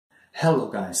Hello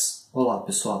guys! Olá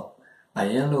pessoal! I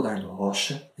am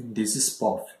𝗘-𝗺𝗶𝗹 and this is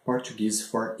POFE, Portuguese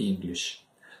for English.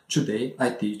 Today I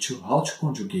teach you how to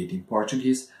conjugate in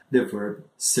Portuguese the verb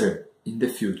ser in the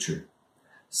future.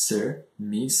 Ser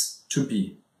means to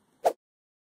be.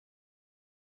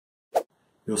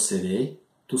 Eu serei,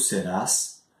 tu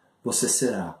serás, você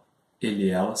será, ele,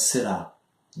 ela será,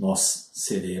 nós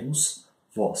seremos,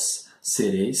 vós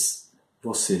sereis,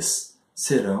 vocês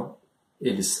serão,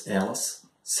 eles, elas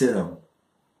serão.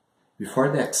 Before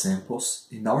the examples,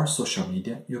 in our social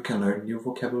media you can learn new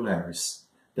vocabularies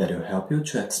that will help you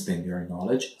to expand your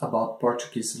knowledge about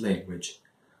Portuguese language.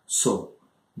 So,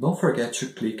 don't forget to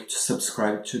click to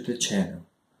subscribe to the channel.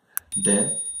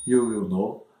 Then you will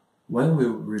know when we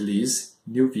release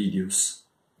new videos.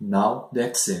 Now the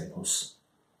examples.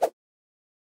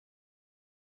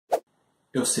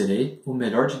 Eu serei o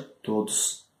melhor de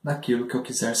todos naquilo que eu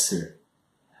quiser ser.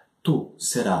 Tu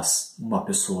serás uma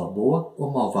pessoa boa ou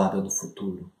malvada no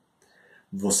futuro?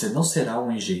 Você não será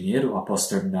um engenheiro após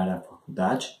terminar a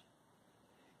faculdade?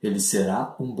 Ele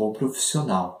será um bom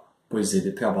profissional, pois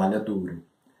ele trabalha duro.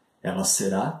 Ela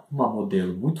será uma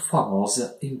modelo muito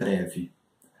famosa em breve.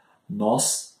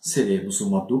 Nós seremos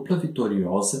uma dupla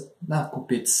vitoriosa na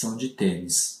competição de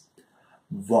tênis.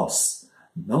 Vós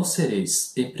não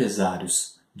sereis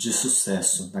empresários de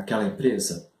sucesso naquela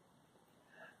empresa?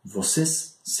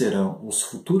 Vocês serão os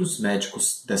futuros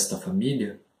médicos desta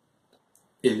família?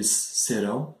 Eles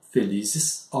serão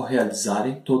felizes ao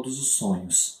realizarem todos os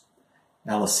sonhos.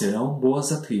 Elas serão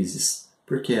boas atrizes,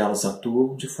 porque elas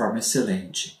atuam de forma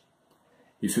excelente.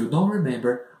 If you don't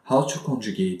remember how to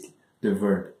conjugate the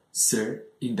verb ser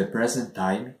in the present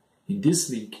time, in this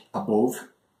link above,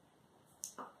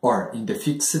 or in the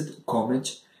fixed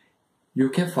comment, you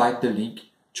can find the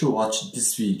link to watch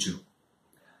this video.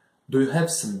 Do you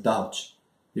have some doubt?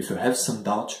 If you have some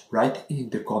doubt, write in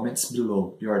the comments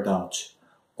below your doubt,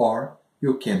 or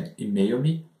you can email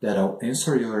me that I'll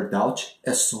answer your doubt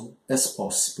as soon as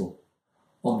possible.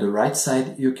 On the right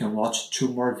side, you can watch 2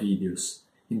 more videos.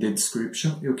 In the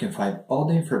description, you can find all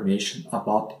the information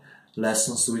about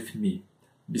lessons with me,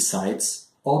 besides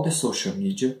all the social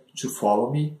media to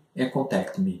follow me and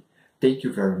contact me. Thank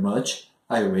you very much.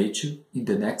 I await you in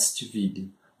the next video.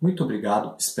 Muito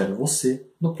obrigado, espero você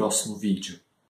no próximo vídeo.